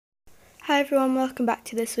everyone, welcome back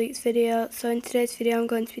to this week's video. So in today's video I'm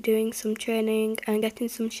going to be doing some training and getting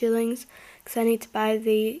some shillings because I need to buy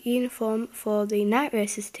the uniform for the night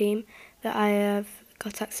races team that I have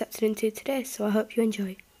got accepted into today, so I hope you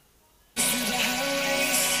enjoy.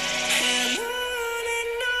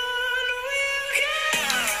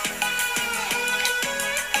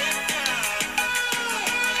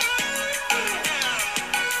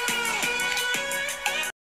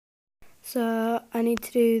 So I need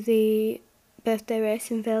to do the birthday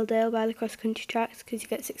race in Valedale by the cross country tracks because you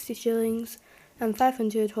get 60 shillings and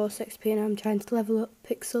 500 horse XP, and I'm trying to level up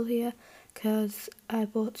Pixel here because I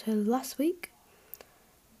bought her last week.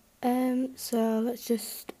 So let's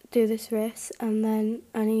just do this race, and then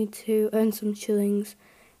I need to earn some shillings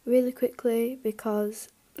really quickly because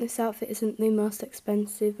this outfit isn't the most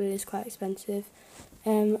expensive, but it is quite expensive.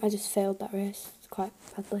 I just failed that race quite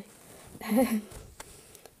badly.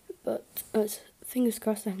 But fingers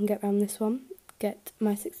crossed I can get around this one, get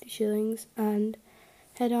my 60 shillings and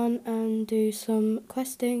head on and do some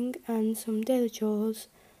questing and some daily chores,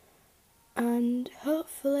 and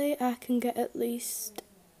hopefully I can get at least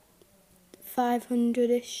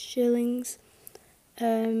 500-ish shillings.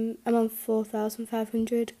 I'm on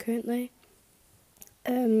 4,500 currently.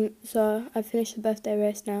 So I've finished the birthday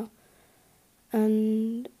race now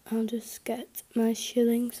and I'll just get my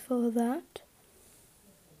shillings for that.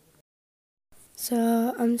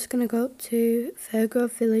 So I'm just going to go up to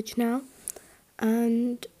Fairgrove Village now,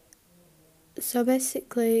 and so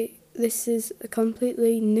basically this is a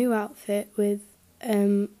completely new outfit with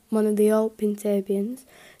one of the old Pintabians,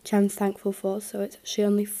 which I'm thankful for. So it's actually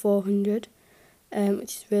only 400,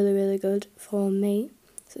 which is really good for me.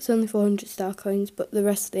 So it's only 400 star coins, but the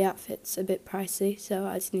rest of the outfit's a bit pricey, so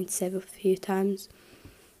I just need to save up a few times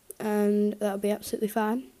and that'll be absolutely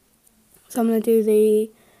fine. So I'm going to do the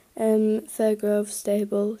Fairgrove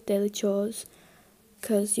Stable daily chores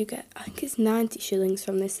because you get, I think it's 90 shillings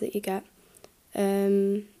from this that you get,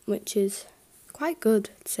 which is quite good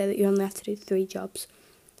to say that you only have to do 3 jobs.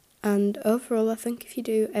 And overall I think if you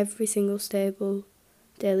do every single stable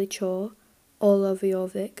daily chore all over your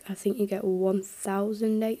Vic, I think you get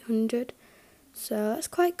 1,800, so that's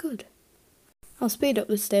quite good. I'll speed up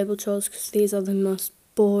the stable chores because these are the most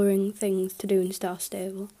boring things to do in Star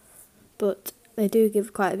Stable, but they do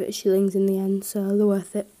give quite a bit of shillings in the end, so they're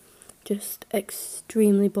worth it. Just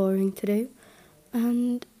extremely boring to do,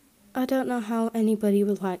 and I don't know how anybody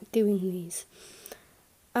would like doing these.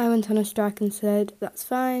 I went on a strike and said, that's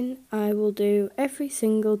fine, I will do every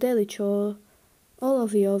single daily chore all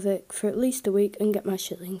over Jorvik for at least a week and get my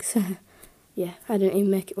shillings. Yeah, I didn't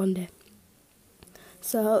even make it one day.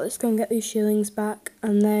 So let's go and get these shillings back,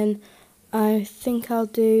 and then I think I'll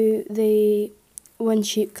do the When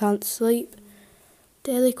Sheep Can't Sleep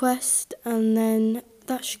daily quest, and then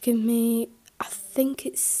that should give me, I think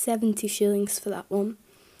it's 70 shillings for that one.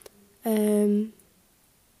 And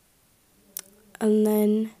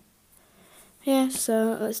then yeah,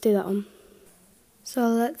 so let's do that one. So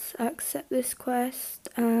let's accept this quest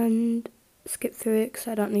and skip through it because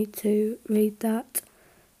I don't need to read that.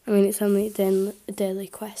 I mean, it's only a daily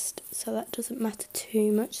quest, so that doesn't matter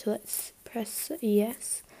too much. So let's press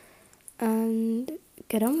yes and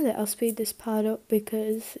get on with it. I'll speed this part up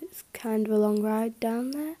because it's kind of a long ride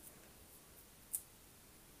down there.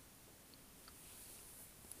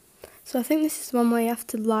 So I think this is one where you have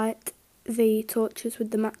to light the torches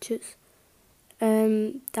with the matches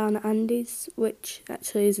down at Andy's, which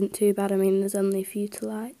actually isn't too bad. I mean, there's only a few to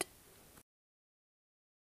light.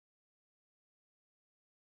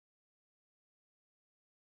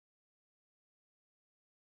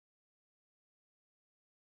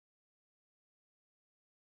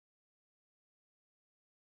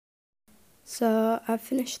 So I've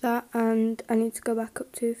finished that and I need to go back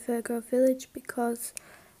up to Fairgrove Village because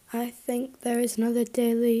I think there is another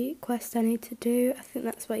daily quest I need to do. I think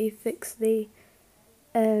that's where you fix the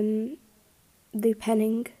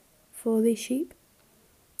penning for the sheep.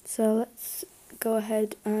 So let's go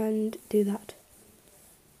ahead and do that.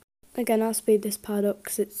 Again, I'll speed this part up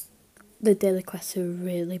because the daily quests are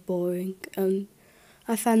really boring and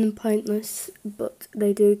I find them pointless, but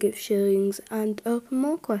they do give shillings and open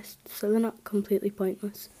more quests, so they're not completely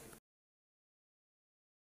pointless.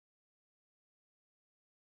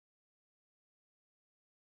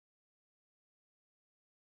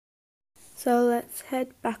 So let's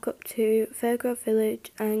head back up to Fairgrove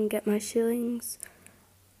Village and get my shillings.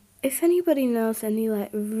 If anybody knows any like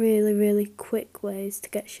really quick ways to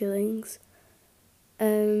get shillings,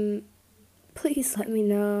 please let me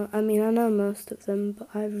know. I mean, I know most of them, but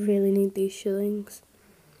I really need these shillings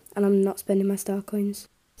and I'm not spending my star coins.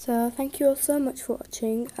 So thank you all so much for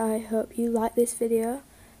watching. I hope you like this video.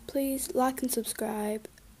 Please like and subscribe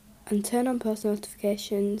and turn on post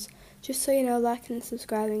notifications. Just so you know, liking and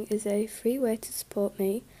subscribing is a free way to support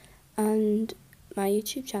me and my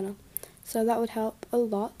YouTube channel. So that would help a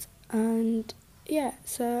lot. And yeah,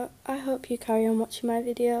 so I hope you carry on watching my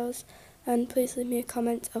videos, and please leave me a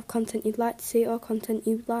comment of content you'd like to see or content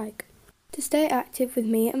you'd like. To stay active with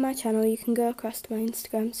me and my channel, you can go across to my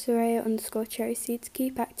Instagram, Soraya_cherryseeds.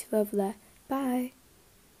 Keep active over there. Bye!